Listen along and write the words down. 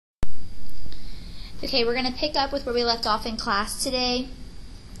Okay, we're going to pick up with where we left off in class today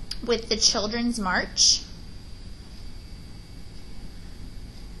with the Children's March.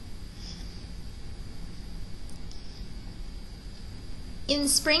 In the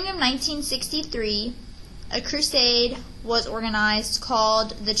spring of 1963, a crusade was organized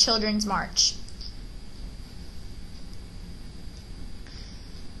called the Children's March.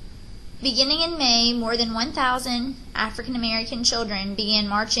 Beginning in May, more than 1,000 African American children began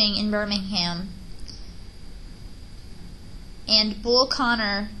marching in Birmingham, and Bull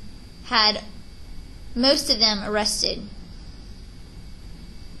Connor had most of them arrested.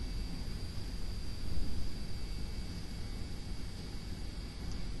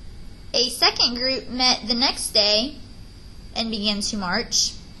 A second group met the next day and began to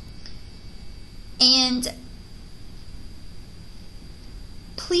march, and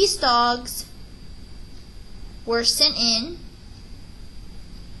police dogs were sent in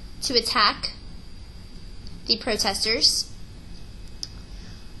to attack the protesters.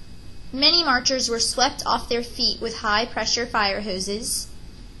 Many marchers were swept off their feet with high-pressure fire hoses,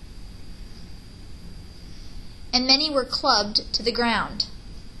 and many were clubbed to the ground.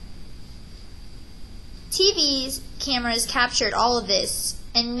 TV's cameras captured all of this,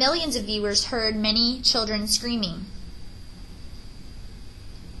 and millions of viewers heard many children screaming.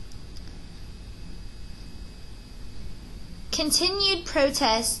 Continued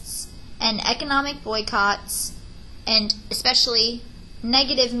protests and economic boycotts, and especially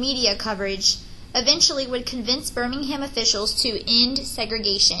negative media coverage, eventually would convince Birmingham officials to end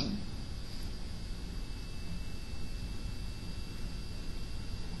segregation.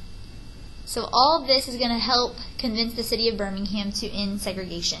 So all of this is going to help convince the city of Birmingham to end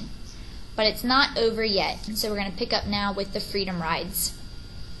segregation. But it's not over yet, and so we're going to pick up now with the Freedom Rides.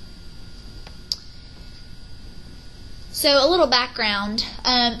 So a little background.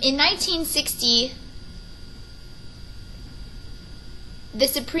 In 1960, the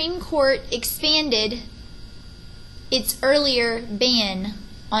Supreme Court expanded its earlier ban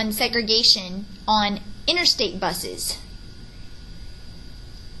on segregation on interstate buses.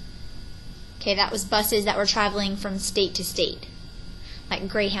 Okay, that was buses that were traveling from state to state, like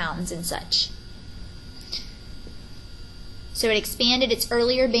Greyhounds and such. So it expanded its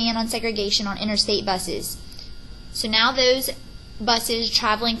earlier ban on segregation on interstate buses. So now those buses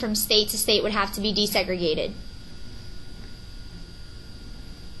traveling from state to state would have to be desegregated.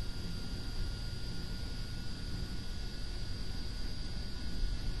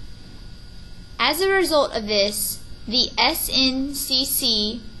 As a result of this, the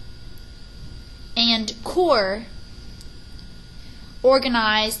SNCC and CORE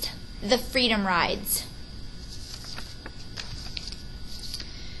organized the Freedom Rides.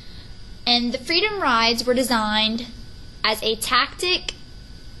 And the Freedom Rides were designed as a tactic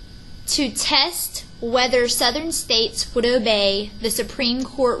to test whether southern states would obey the Supreme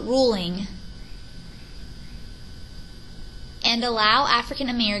Court ruling and allow African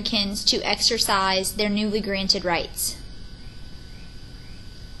Americans to exercise their newly granted rights.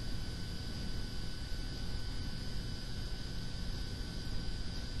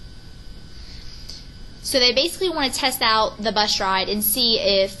 So they basically want to test out the bus ride and see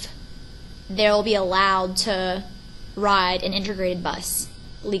if they'll be allowed to ride an integrated bus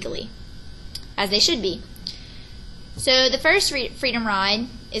legally, as they should be. So the first Freedom Ride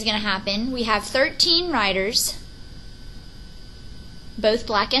is going to happen. We have 13 riders, both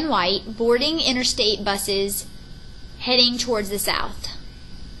black and white, boarding interstate buses heading towards the south.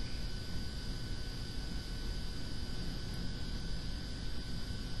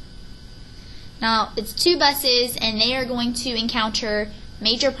 Now, it's two buses, and they are going to encounter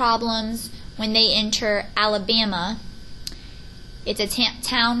major problems when they enter Alabama. It's a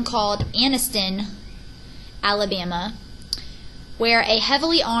town called Anniston, Alabama, where a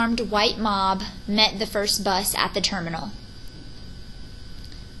heavily armed white mob met the first bus at the terminal.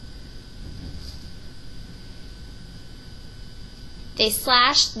 They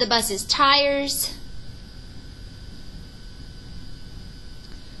slashed the bus's tires.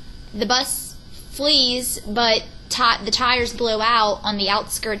 The bus flees, but the tires blow out on the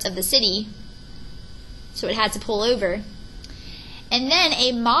outskirts of the city, so it had to pull over. And then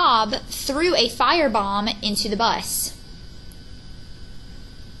a mob threw a firebomb into the bus.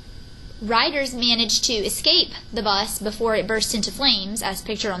 Riders managed to escape the bus before it burst into flames, as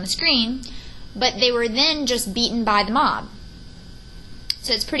pictured on the screen, but they were then just beaten by the mob.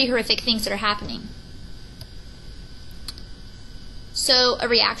 So it's pretty horrific things that are happening. So a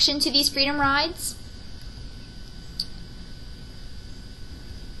reaction to these Freedom Rides?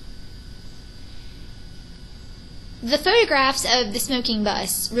 The photographs of the smoking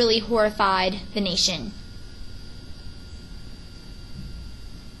bus really horrified the nation.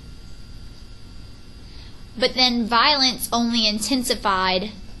 But then violence only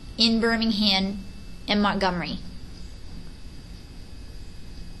intensified in Birmingham and Montgomery.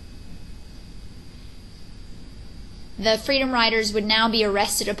 The Freedom Riders would now be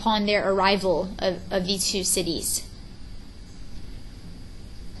arrested upon their arrival of these two cities.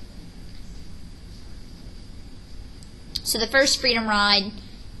 So the first Freedom Ride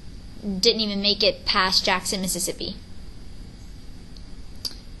didn't even make it past Jackson, Mississippi.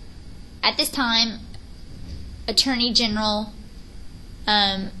 At this time, Attorney General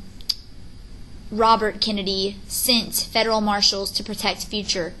Robert Kennedy sent federal marshals to protect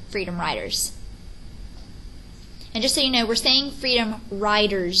future Freedom Riders. And just so you know, we're saying Freedom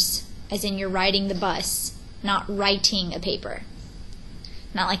Riders as in you're riding the bus, not writing a paper.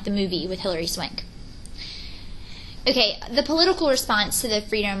 Not like the movie with Hilary Swank. Okay, the political response to the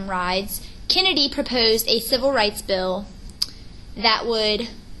Freedom Rides. Kennedy proposed a civil rights bill that would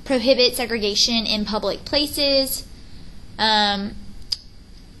prohibit segregation in public places. It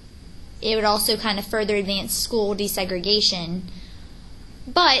would also kind of further advance school desegregation.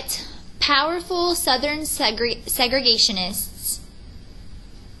 But powerful Southern segregationists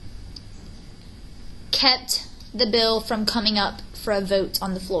kept the bill from coming up for a vote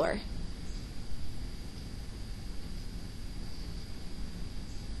on the floor.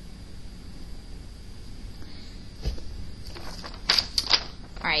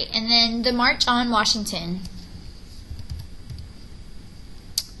 Alright, and then the March on Washington.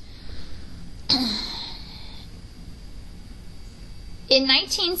 In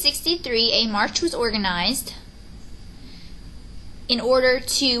 1963, a march was organized in order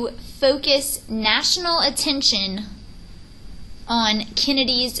to focus national attention on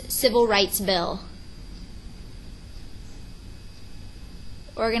Kennedy's Civil Rights Bill.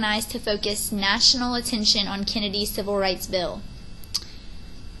 Organized to focus national attention on Kennedy's Civil Rights Bill.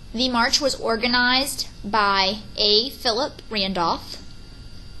 The march was organized by A. Philip Randolph,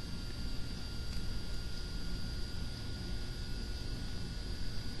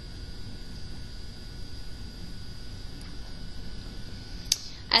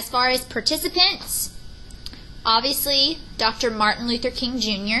 as far as participants, obviously Dr. Martin Luther King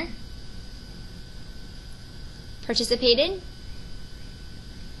Jr. participated,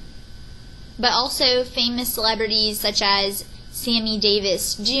 but also famous celebrities such as Sammy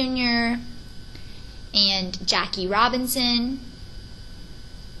Davis Jr. and Jackie Robinson.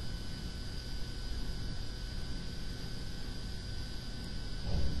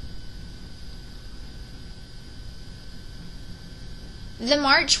 The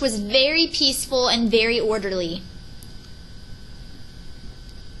march was very peaceful and very orderly.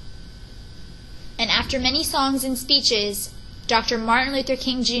 And after many songs and speeches, Dr. Martin Luther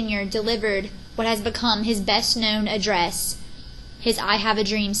King Jr. delivered what has become his best-known address, his I Have a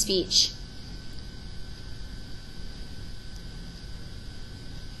Dream speech.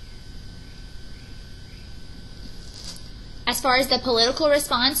 As far as the political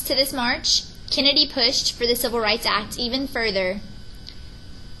response to this march, Kennedy pushed for the Civil Rights Act even further,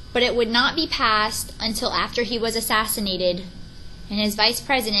 but it would not be passed until after he was assassinated, and his vice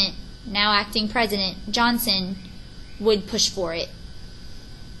president, now acting president, Johnson, would push for it.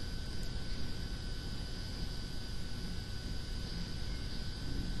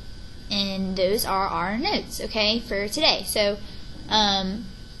 And those are our notes, okay, for today. So,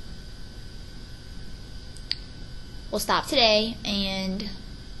 we'll stop today and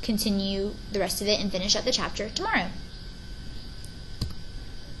continue the rest of it and finish up the chapter tomorrow.